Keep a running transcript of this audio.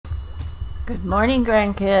Good morning,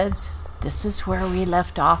 grandkids. This is where we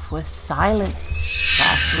left off with Silence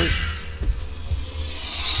last week.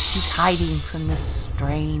 He's hiding from this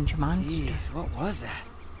strange monster. Jeez, what was that?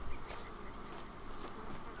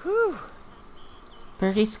 Whew.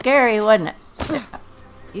 Pretty scary, wasn't it?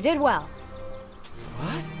 You did well.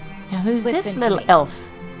 What? Now, who's this Listen to little me. elf?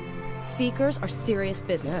 Seekers are serious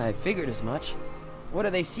business. Yeah, I figured as much. What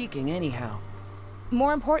are they seeking, anyhow?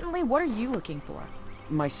 More importantly, what are you looking for?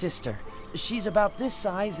 My sister. She's about this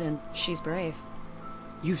size and... She's brave.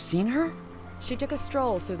 You've seen her? She took a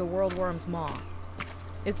stroll through the world worm's maw.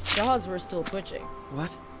 Its jaws were still twitching.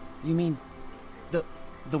 What? You mean... The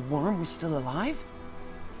worm was still alive?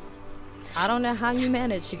 I don't know how you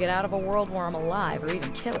managed to get out of a world worm alive or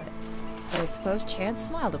even kill it, but I suppose chance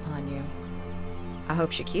smiled upon you. I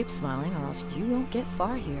hope she keeps smiling, or else you won't get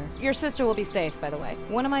far here. Your sister will be safe, by the way.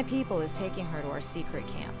 One of my people is taking her to our secret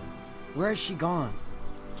camp. Where has she gone?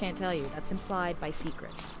 Can't tell you. That's implied by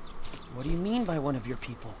secret. What do you mean by one of your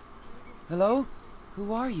people? Hello?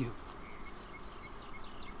 Who are you?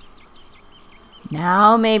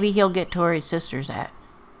 Now maybe he'll get to where his sister's at.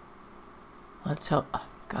 Let's hope. Oh,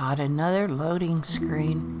 God, another loading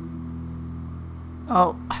screen.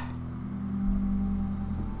 Oh.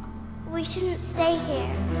 We shouldn't stay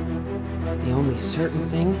here. The only certain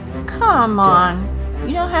thing? Come on.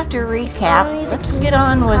 You don't have to recap. Only the Let's king get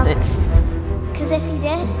on with it. Because if he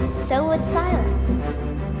did, so would Silence.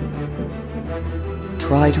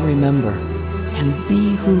 Try to remember and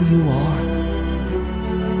be who you are.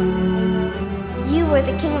 You were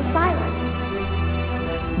the king of Silence.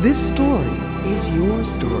 This story is your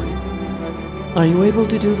story. Are you able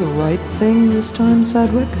to do the right thing this time,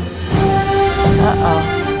 Sedgwick? Uh-oh.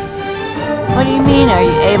 What do you mean, are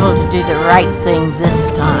you able to do the right thing this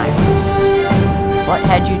time? What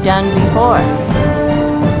had you done before?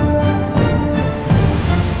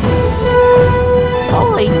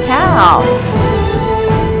 Holy cow!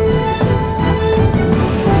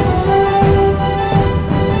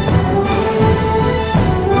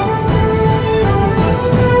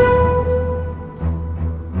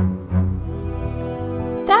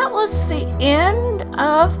 That was the end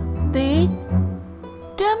of the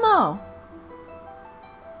demo.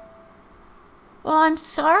 Well, I'm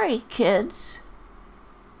sorry, kids.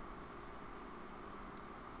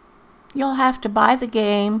 You'll have to buy the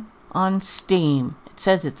game on Steam. It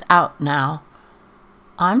says it's out now.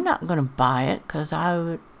 I'm not going to buy it because I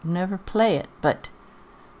would never play it, but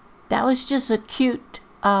that was just a cute,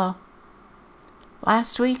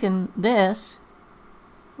 last week, and this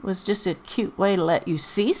was just a cute way to let you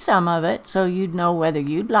see some of it so you'd know whether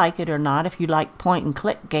you'd like it or not if you like point and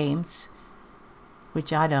click games,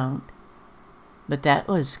 which I don't. But that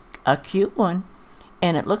was a cute one,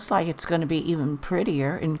 and it looks like it's going to be even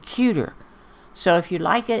prettier and cuter. So if you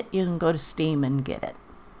like it, you can go to Steam and get it.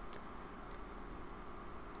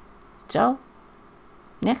 So,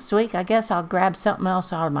 next week, I guess I'll grab something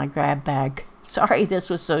else out of my grab bag. Sorry this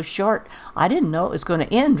was so short. I didn't know it was going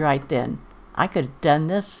to end right then. I could have done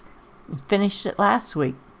this and finished it last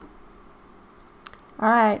week.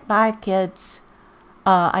 Alright, bye kids.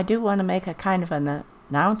 I do want to make a kind of an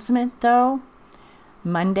announcement though.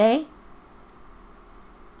 Monday,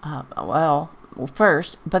 well,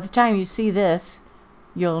 first, by the time you see this,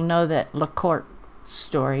 you'll know that LaCourte's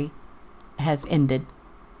story has ended.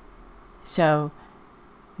 So,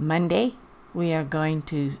 Monday, we are going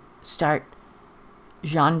to start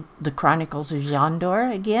the Chronicles of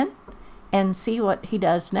Jandor again and see what he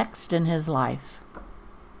does next in his life.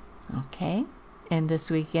 Okay? And this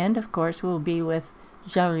weekend, of course, we'll be with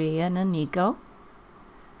Shirley and Inigo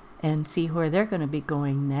and see where they're going to be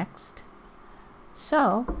going next.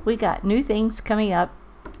 So, we got new things coming up,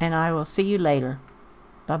 and I will see you later.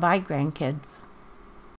 Bye-bye, grandkids.